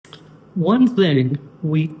one thing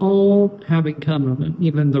we all have in common, and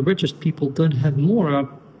even the richest people don't have more of,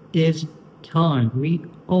 is time. We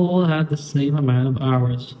all have the same amount of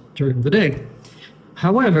hours during the day.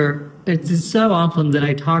 However, it's so often that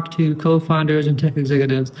I talk to co-founders and tech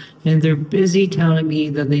executives, and they're busy telling me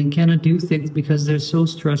that they cannot do things because they're so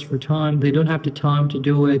stressed for time. They don't have the time to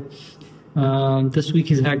do it. This week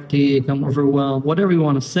is hectic, I'm overwhelmed, whatever you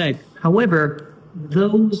want to say. However,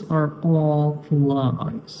 those are all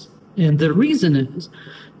lies. And the reason is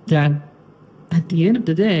that at the end of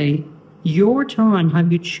the day, your time, how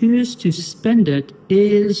you choose to spend it,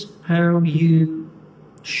 is how you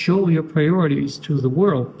show your priorities to the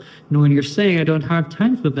world. And when you're saying, I don't have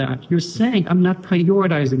time for that, you're saying, I'm not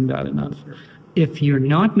prioritizing that enough. If you're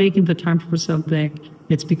not making the time for something,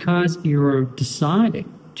 it's because you're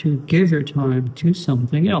deciding to give your time to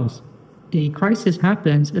something else. A crisis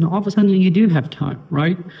happens and all of a sudden you do have time,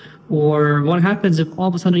 right? Or what happens if all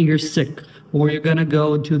of a sudden you're sick, or you're going to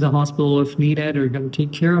go to the hospital if needed, or you're going to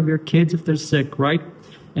take care of your kids if they're sick, right?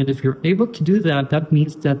 And if you're able to do that, that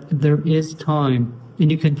means that there is time and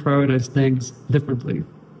you can prioritize things differently.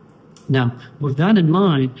 Now, with that in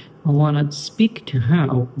mind, I want to speak to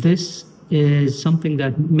how this is something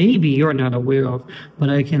that maybe you're not aware of, but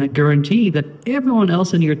I can guarantee that everyone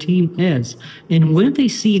else in your team is. And when they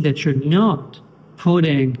see that you're not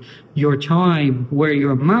putting your time where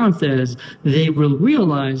your mouth is, they will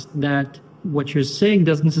realize that what you're saying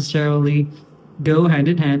doesn't necessarily go hand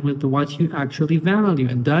in hand with what you actually value.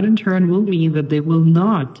 And that in turn will mean that they will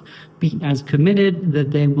not be as committed,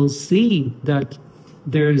 that they will see that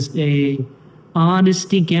there's a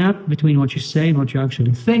honesty gap between what you say and what you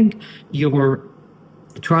actually think. Your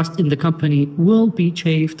trust in the company will be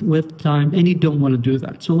chafed with time, and you don't want to do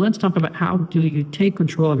that. So let's talk about how do you take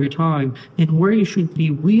control of your time and where you should be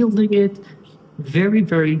wielding it very,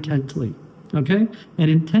 very intently, okay? And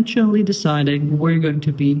intentionally deciding where you're going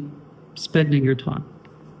to be spending your time.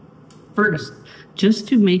 First, just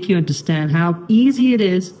to make you understand how easy it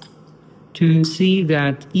is to see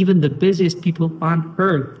that even the busiest people on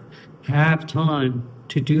earth have time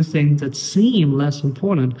to do things that seem less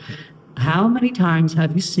important. How many times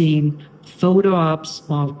have you seen photo ops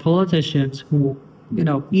of politicians who,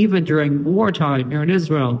 even during wartime here in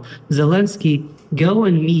Israel, Zelensky, go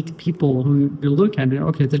and meet people who you look at and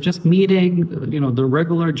okay, they're just meeting, the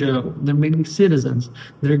regular Joe. They're meeting citizens.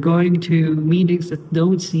 They're going to meetings that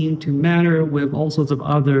don't seem to matter with all sorts of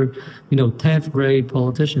other, 10th grade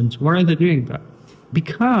politicians. Why are they doing that?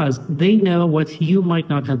 Because they know what you might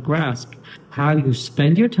not have grasped. How you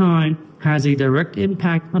spend your time has a direct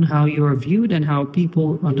impact on how you are viewed and how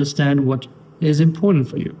people understand what is important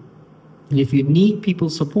for you. And if you need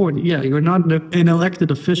people's support, yeah, you're not an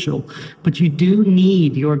elected official, but you do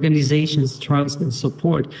need the organization's trust and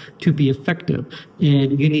support to be effective.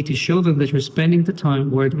 And you need to show them that you're spending the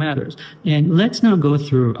time where it matters. And let's now go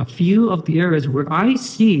through a few of the areas where I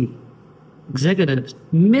see executives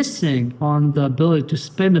missing on the ability to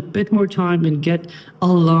spend a bit more time and get a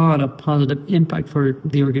lot of positive impact for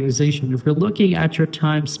the organization. If you're looking at your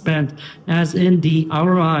time spent as in the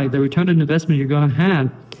ROI, the return on investment you're going to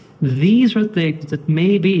have, these are things that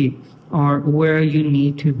maybe are where you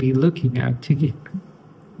need to be looking at to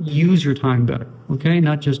use your time better, okay?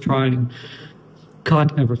 Not just try and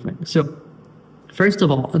cut everything. So first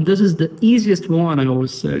of all, and this is the easiest one I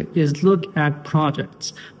always say, is look at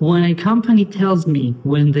projects. When a company tells me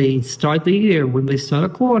when they start the year, when they start a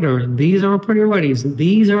quarter, these are priorities,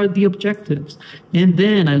 these are the objectives, and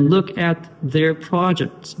then I look at their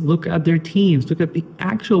projects, look at their teams, look at the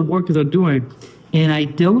actual work they're doing, and I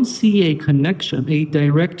don't see a connection, a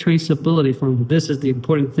direct traceability from this is the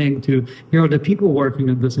important thing to here are the people working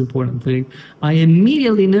on this important thing, I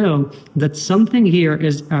immediately know that something here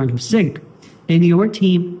is out of sync. And your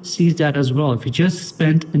team sees that as well. If you just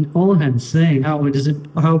spent an all hands saying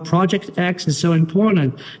how project X is so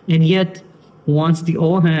important, and yet once the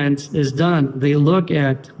all hands is done, they look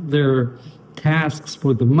at their tasks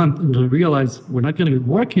for the month and they realize we're not going to be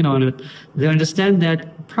working on it, they understand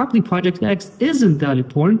that probably project X isn't that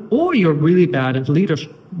important, or you're really bad at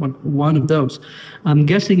leadership, one of those. I'm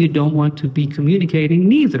guessing you don't want to be communicating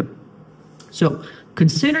neither. So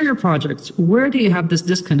consider your projects. Where do you have this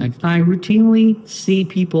disconnect? I routinely see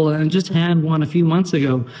people, and I just had one a few months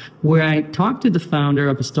ago, where I talked to the founder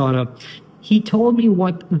of a startup. He told me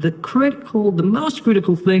what the most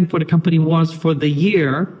critical thing for the company was for the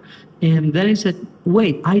year. And then I said,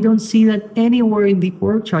 wait, I don't see that anywhere in the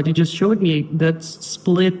org chart. You just showed me that's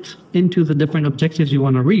split into the different objectives you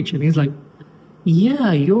want to reach. And he's like,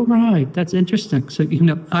 Yeah, you're right. That's interesting. So,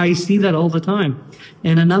 I see that all the time.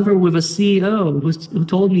 And another with a CEO who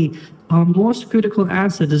told me our most critical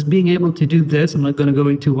asset is being able to do this. I'm not going to go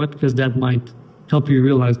into what because that might help you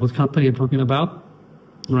realize what company I'm talking about.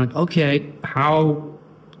 I'm like, okay, how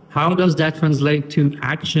does that translate to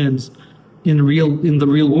actions in the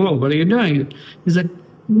real world? What are you doing? He's like,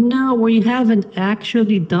 no, we haven't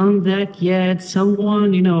actually done that yet.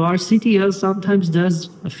 Someone, our CTO sometimes does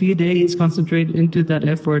a few days, concentrate into that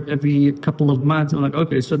effort every couple of months. I'm like,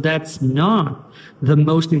 okay, so that's not the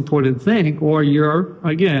most important thing, or you're,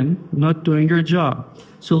 again, not doing your job.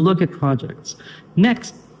 So look at projects.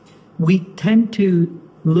 Next, we tend to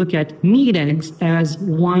look at meetings as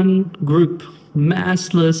one group,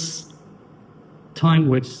 massless time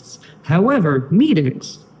wastes. However,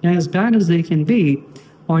 meetings, as bad as they can be,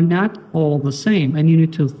 are not all the same, and you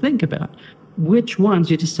need to think about which ones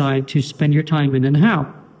you decide to spend your time in and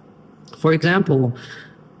how. For example,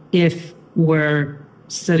 if we're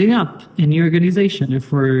setting up a new organization,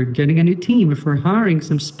 if we're getting a new team, if we're hiring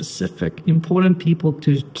some specific important people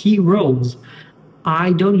to key roles,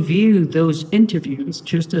 I don't view those interviews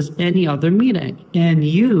just as any other meeting. And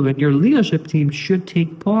you and your leadership team should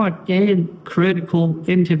take part in critical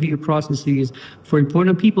interview processes for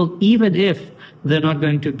important people, even if they're not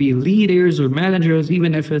going to be leaders or managers,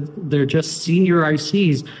 even if they're just senior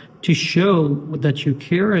ICs, to show that you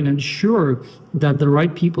care and ensure that the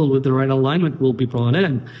right people with the right alignment will be brought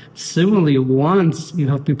in. Similarly, once you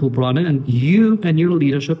have people brought in, you and your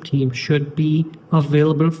leadership team should be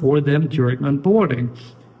available for them during onboarding.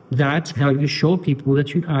 That's how you show people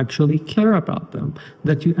that you actually care about them,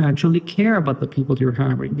 that you actually care about the people you're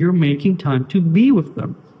hiring. You're making time to be with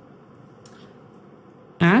them.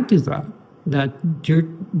 Add to that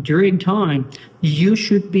during time, you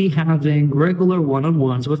should be having regular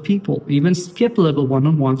one-on-ones with people, even skip-level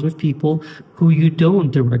one-on-ones with people who you don't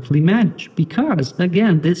directly manage. Because,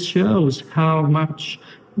 again, this shows how much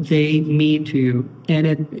they mean to you. And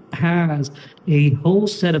it has a whole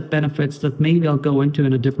set of benefits that maybe I'll go into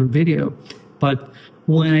in a different video. But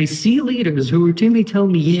when I see leaders who routinely tell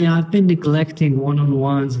me, yeah, I've been neglecting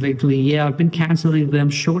one-on-ones lately, yeah, I've been canceling them,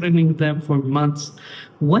 shortening them for months,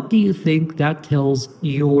 what do you think that tells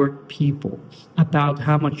your people about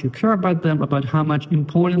how much you care about them, about how much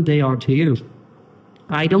important they are to you?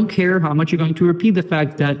 I don't care how much you're going to repeat the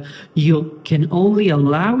fact that you can only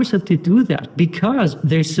allow yourself to do that because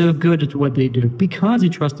they're so good at what they do, because you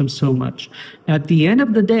trust them so much. At the end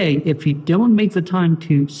of the day, if you don't make the time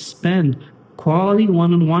to spend quality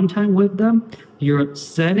one-on-one time with them, you're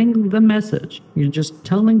setting the message. You're just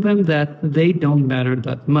telling them that they don't matter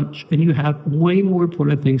that much and you have way more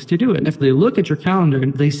important things to do. And if they look at your calendar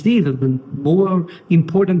and they see that the more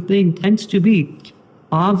important thing tends to be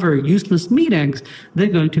other useless meetings, they're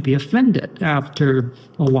going to be offended after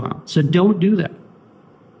a while. So don't do that.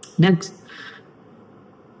 Next,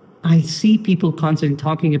 I see people constantly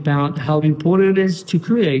talking about how important it is to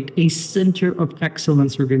create a center of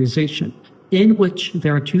excellence organization in which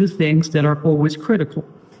there are two things that are always critical: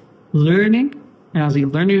 learning as a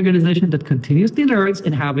learning organization that continuously learns,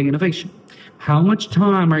 and having innovation. How much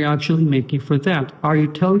time are you actually making for that? Are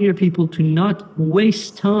you telling your people to not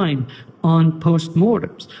waste time on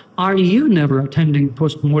postmortems? Are you never attending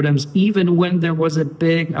postmortems even when there was a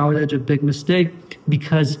big outage, a big mistake,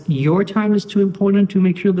 because your time is too important to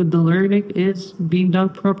make sure that the learning is being done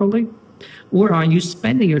properly? Or are you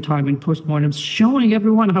spending your time in postmortems showing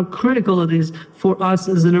everyone how critical it is for us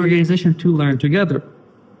as an organization to learn together?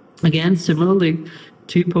 Again, similarly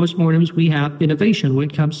to postmortems, we have innovation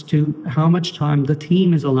when it comes to how much time the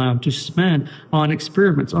team is allowed to spend on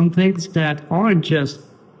experiments, on things that aren't just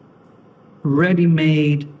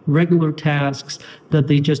ready-made regular tasks that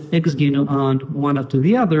they just execute on one after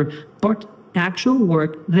the other, but actual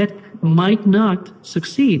work that might not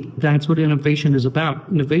succeed. That's what innovation is about.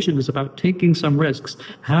 Innovation is about taking some risks,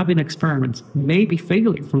 having experiments, maybe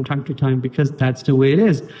failing from time to time, because that's the way it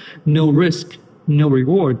is. No risk, no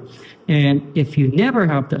reward. And if you never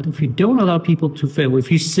have that, if you don't allow people to fail,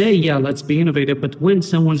 if you say, yeah, let's be innovative, but when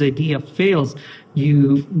someone's idea fails,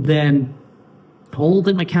 you then hold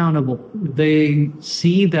them accountable. They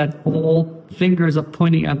see that all fingers are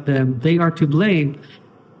pointing at them. They are to blame.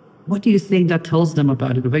 What do you think that tells them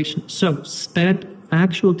about innovation? So spend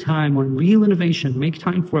actual time on real innovation. Make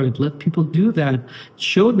time for it. Let people do that.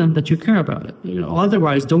 Show them that you care about it.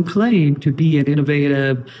 Otherwise, don't claim to be an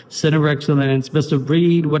innovative, center of excellence, best of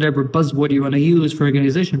breed, whatever buzzword you want to use for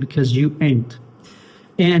organization, because you ain't.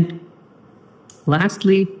 And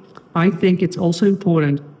lastly, I think it's also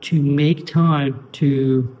important to make time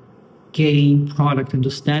to gain product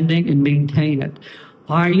understanding and maintain it.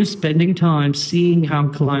 Are you spending time seeing how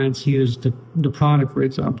clients use the product, for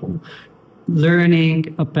example?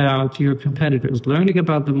 Learning about your competitors, learning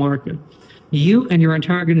about the market. You and your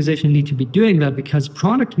entire organization need to be doing that, because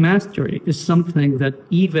product mastery is something that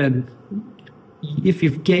even if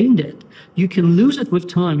you've gained it, you can lose it with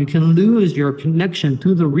time. You can lose your connection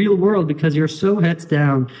to the real world because you're so heads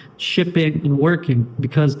down shipping and working,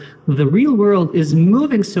 because the real world is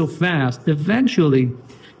moving so fast. Eventually,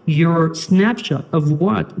 your snapshot of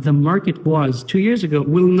what the market was 2 years ago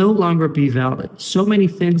will no longer be valid. So many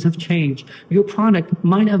things have changed. Your product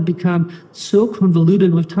might have become so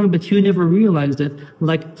convoluted with time, but you never realized it,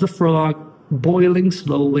 like the frog boiling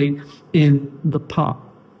slowly in the pot.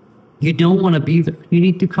 You don't want to be there. You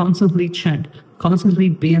need to constantly check, constantly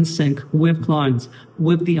be in sync with clients,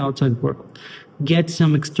 with the outside world. Get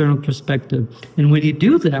some external perspective. And when you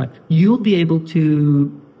do that, you'll be able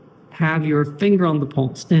to have your finger on the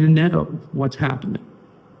pulse and know what's happening.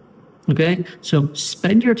 Okay? So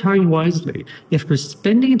spend your time wisely. If you're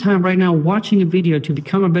spending time right now watching a video to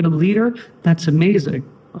become a better leader, that's amazing.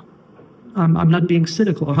 I'm not being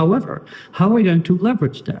cynical. However, how are you going to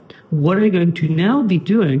leverage that? What are you going to now be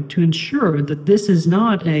doing to ensure that this is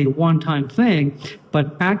not a one-time thing,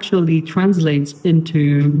 but actually translates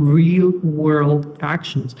into real-world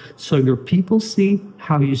actions? So your people see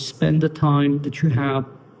how you spend the time that you have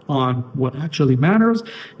on what actually matters,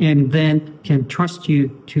 and then can trust you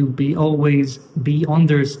to be always be on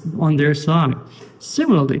their side.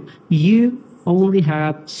 Similarly, you only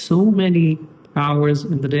have so many hours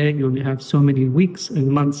in the day, you only have so many weeks and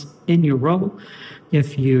months in your role.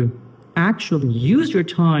 If you actually use your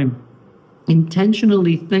time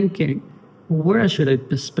intentionally thinking, where should it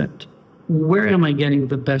be spent? Where am I getting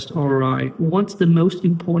the best ROI? What's the most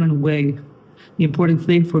important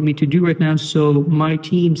thing for me to do right now, so my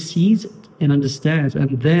team sees it and understands,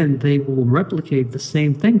 and then they will replicate the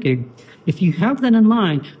same thinking. If you have that in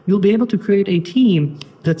mind, you'll be able to create a team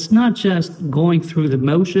that's not just going through the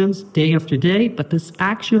motions day after day, but that's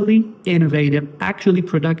actually innovative, actually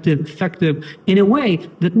productive, effective, in a way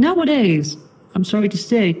that nowadays, I'm sorry to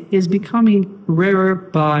say, is becoming rarer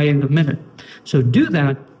by the minute. So do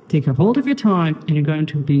that, take a hold of your time, and you're going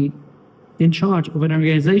to be in charge of an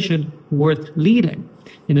organization worth leading.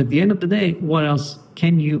 And at the end of the day, what else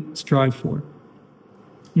can you strive for?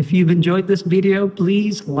 If you've enjoyed this video,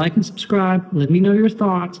 please like and subscribe. Let me know your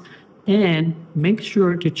thoughts. And make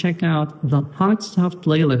sure to check out the Hot Stuff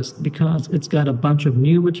playlist, because it's got a bunch of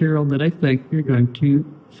new material that I think you're going to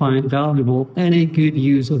find valuable and a good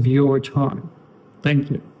use of your time. Thank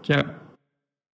you. Ciao.